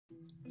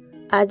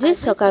आज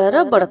सकाळर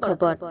बड़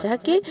खबर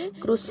जहाँकि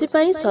कृषि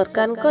पाई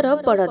सरकार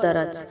बड़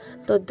दरज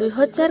तो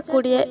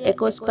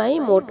 2020-21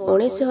 मोट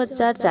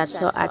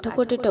 19,408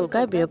 कोटी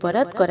टंका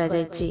व्ययबराद करा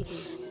जायछि।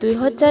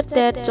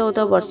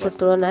 2013-14 वर्ष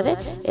तुलन में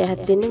यह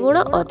 3 गुण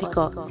अधिक।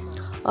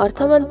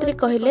 अर्थमंत्री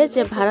कहले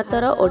जे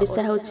भारतर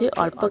ओडिशा होछि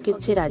अल्प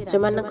किछि राज्य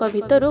मानक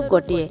भितरु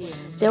गोटिए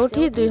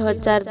जेउठी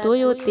 2002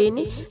 और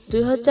 3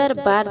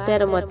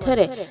 2012-13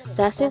 मध्य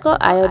चाषी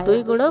आय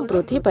 2 गुण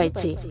वृद्धि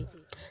पाइछि।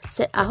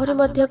 से आहुरी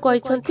मध्य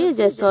कहिसंती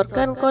जे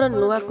सरकार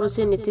नुआ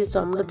कृषि नीति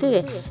समृद्धि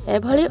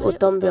एभली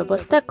उत्तम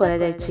व्यवस्था करा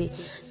जायछि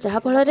जहा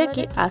फଳରେ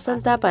कि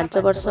आसंता 5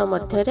 वर्ष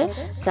मध्य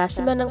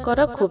चाषी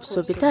मानकर खूब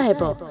सुविधा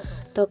हेबो।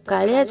 तो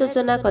कालिया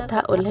योजना कथा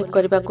उल्लेख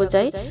करबाकू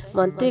जाई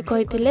मंत्री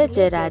कहिथिले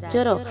जे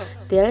राज्यर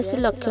 43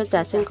 लाख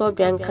चाषी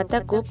बैंक खाता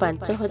को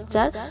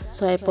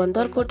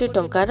 5,115 कोटी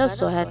टंकार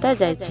सहायता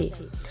जायछि।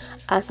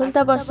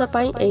 आसंता वर्ष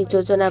पाई एही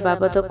योजना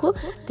बाबद को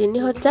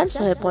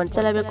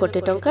 3,195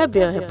 कोटी टंका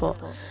व्यय हेबो।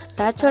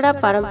 ता छड़ा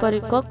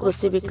पारंपरिक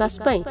कृषि विकास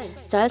पाई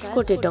 40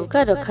 कोटी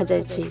टंका रखा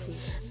जायछि।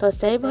 तो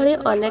सेही भली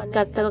अनेक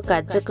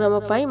कार्यक्रम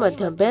पाई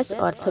मध्य बेस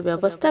अर्थ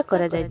व्यवस्था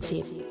करा जायछि।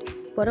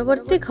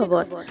 परवर्ती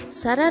खबर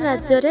सारा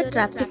राज्य रे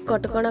ट्रैफिक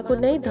कटकणा को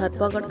नहीं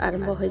धरपकड़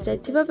आरंभ हो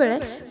जाइथिबा बेले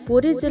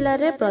पुरी जिल्ला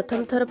रे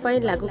प्रथम थर पई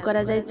लागू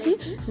करा जायछि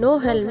नो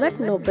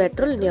हेलमेट नो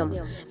पेट्रोल नियम।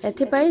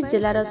 एथिपाई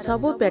जिल्लार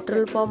सबु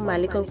पेट्रोल पंप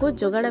मालिक को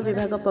जोगाण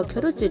विभाग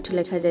पक्षरु चिठी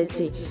लिखा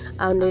जायछि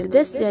आ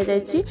निर्देश दिया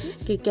जायछि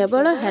कि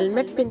केवल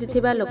हेलमेट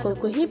पिंधिथिबा लोक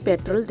को ही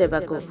पेट्रोल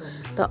देबाको।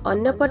 तो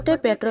अन्य पटे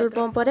पेट्रोल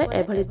पंप रे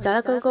एभली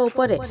चालकक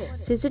ऊपर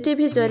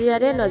सीसीटीवी जरिया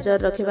रे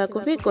नजर रखिबाको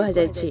भी कहा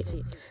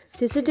जायछि।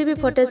 सीसीटीवी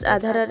फुटेज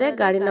आधार रे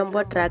गाड़ी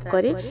नंबर ट्रैक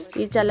करी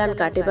ई चालान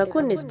काटिबा को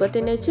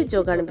निष्पत्ति नेछि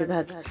जोगाण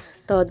विभाग।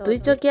 तो 2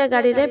 चकिया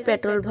गाड़ी रे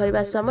पेट्रोल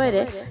भरिबा समय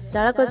रे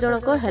चालक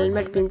जनक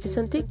हेलमेट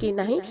पिंचिसंती कि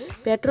नाही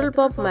पेट्रोल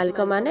पंप मालिक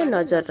माने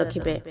नजर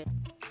रखिबे।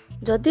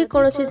 जदि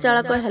कोनोसी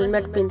चालक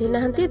हेलमेट पिंधि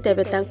नाहंती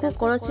तेबे तांकु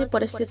कोनोसी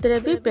परिस्थिति रे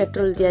भी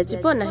पेट्रोल दिया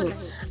जिवो नाही।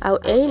 आ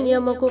एही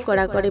नियम को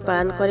कड़ाकड़ी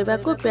पालन करबा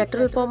को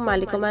पेट्रोल पंप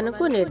मालिक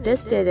मानकु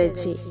निर्देश दिया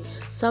जायछि।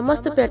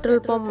 समस्त पेट्रोल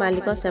पंप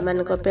मालिक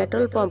सेमानक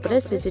पेट्रोल पंप रे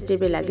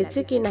सीसीटीवी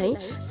लागिछि कि नाही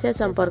से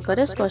संपर्क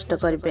रे स्पष्ट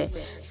करिवे।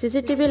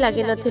 सीसीटीवी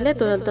लागि नथिले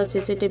तुरंत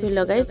सीसीटीवी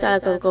लगाई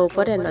चालकक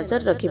ऊपर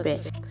नजर रखिबे।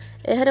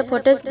 एहर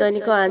फुटेज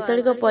दैनिक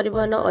आंचलिक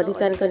परिवहन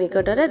अधिकारी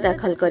निकट में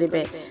दाखल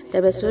करेंगे।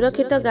 तेबे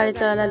सुरक्षित गाड़ी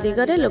चालना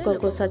दिगरे लोक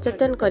को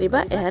सचेतन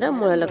करबा एहर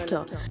मूल लक्ष्य।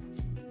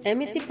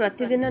 एमिति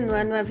प्रतिदिन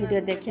नुआ नुआ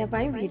वीडियो देखिया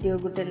पाई वीडियो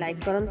गुटे लाइक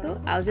करंतु।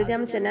 आउ जदि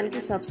हम चैनल को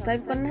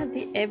सब्सक्राइब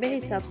करनाहंती एबे ही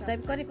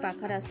सब्सक्राइब करी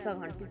पाखर आस्था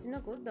घंटी चिन्ह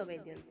को दबाई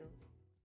दियंतु।